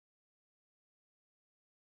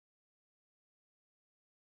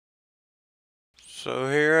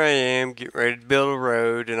So here I am getting ready to build a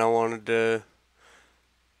road, and I wanted to,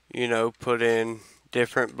 put in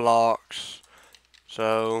different blocks.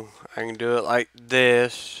 So I can do it like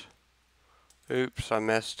this. Oops, I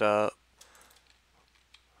messed up.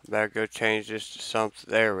 Better go change this to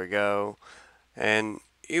something. There we go. And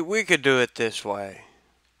we could do it this way,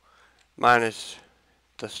 minus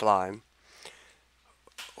the slime.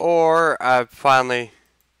 Or I finally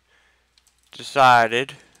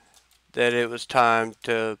decided that it was time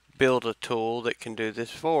to build a tool that can do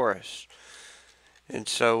this for us. And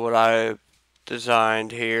so what I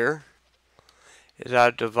designed here is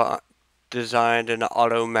I designed an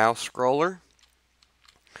auto mouse scroller.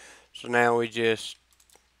 So now we just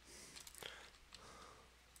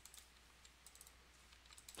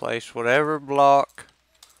place whatever block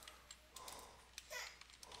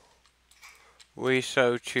we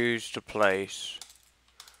so choose to place.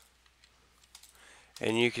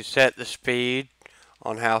 And you can set the speed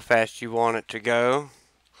on how fast you want it to go.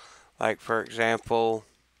 Like for example,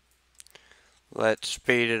 let's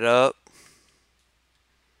speed it up.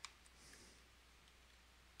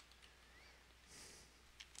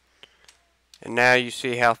 And now you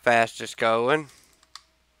see how fast it's going.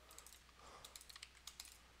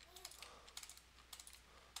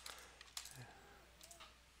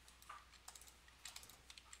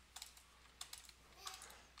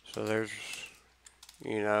 So there's,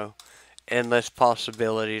 endless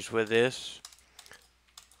possibilities with this.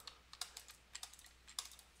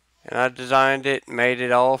 And I designed it, made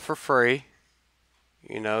it all for free.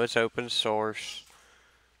 It's open source.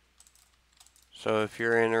 So if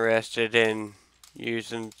you're interested in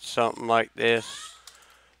using something like this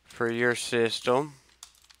for your system,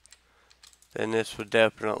 then this would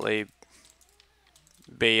definitely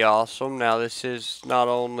be awesome. Now this is not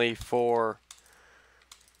only for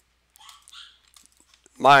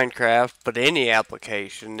Minecraft, but any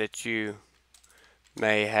application that you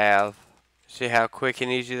may have. See how quick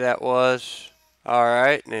and easy that was?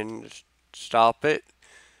 Alright, and then just stop it.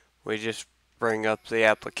 We just bring up the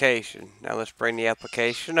application. Now let's bring the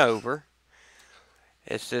application over.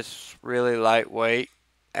 It's this really lightweight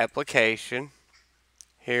application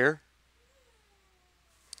here.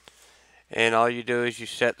 And all you do is you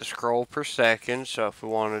set the scroll per second. So if we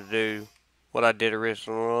want to do what I did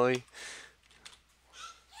originally,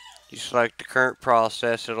 you select the current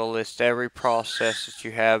process. It'll list every process that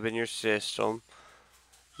you have in your system.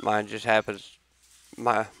 Mine just happens,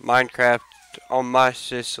 my Minecraft on my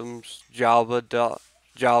system's Java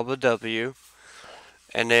W.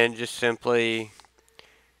 And then just simply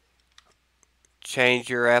change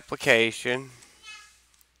your application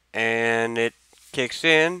and it kicks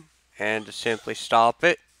in. And to simply stop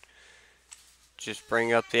it, just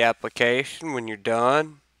bring up the application when you're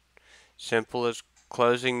done. Simple as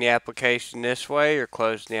closing the application this way or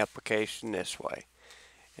closing the application this way.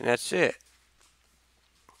 And that's it.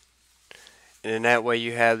 And in that way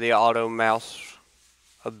you have the auto mouse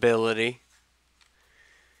ability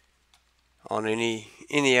on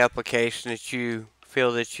any application that you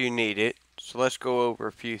feel that you need it. So let's go over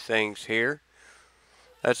a few things here.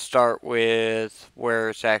 Let's start with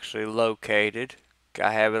where it's actually located.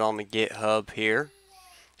 I have it on the GitHub here.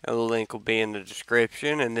 And the link will be in the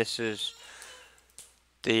description. And this is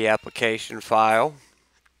the application file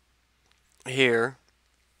here.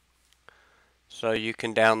 So you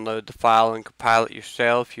can download the file and compile it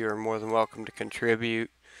yourself. You're more than welcome to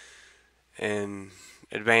contribute and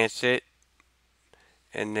advance it.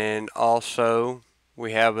 And then also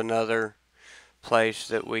we have another place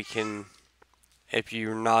that we can, if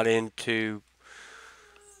you're not into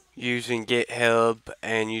using GitHub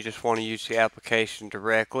and you just want to use the application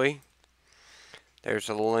directly, there's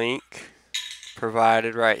a link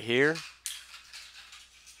provided right here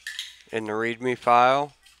in the README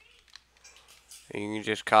file. And you can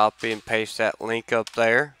just copy and paste that link up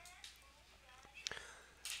there.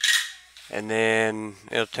 And then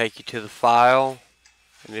it'll take you to the file.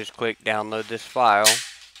 And just click download this file.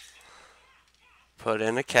 Put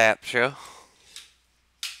in a CAPTCHA.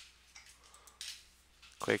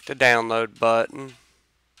 Click the download button.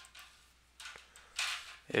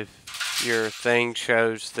 If your thing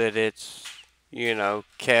shows that it's,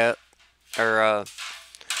 kept, or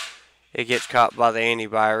it gets caught by the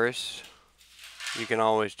antivirus, you can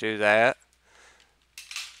always do that.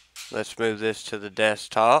 Let's move this to the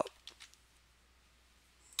desktop.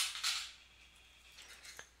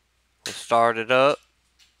 We'll start it up.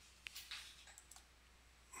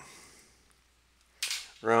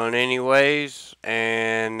 Run anyways,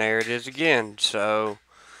 and there it is again. So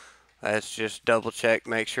let's just double check,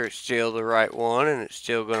 make sure it's still the right one and it's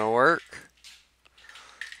still going to work.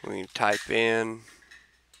 We can type in,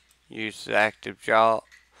 use the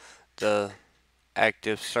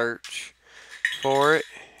active search for it,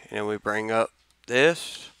 and then we bring up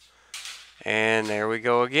this, and there we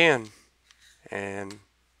go again. And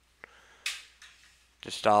to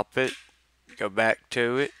stop it, go back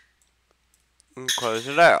to it and close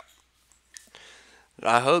it out.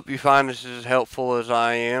 I hope you find this as helpful as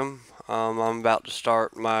I am. I'm about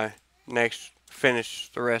to finish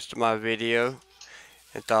the rest of my video,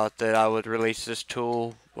 and thought that I would release this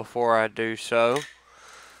tool before I do so.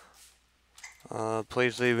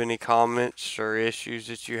 Please leave any comments or issues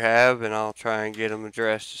that you have, and I'll try and get them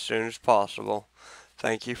addressed as soon as possible.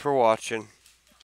 Thank you for watching.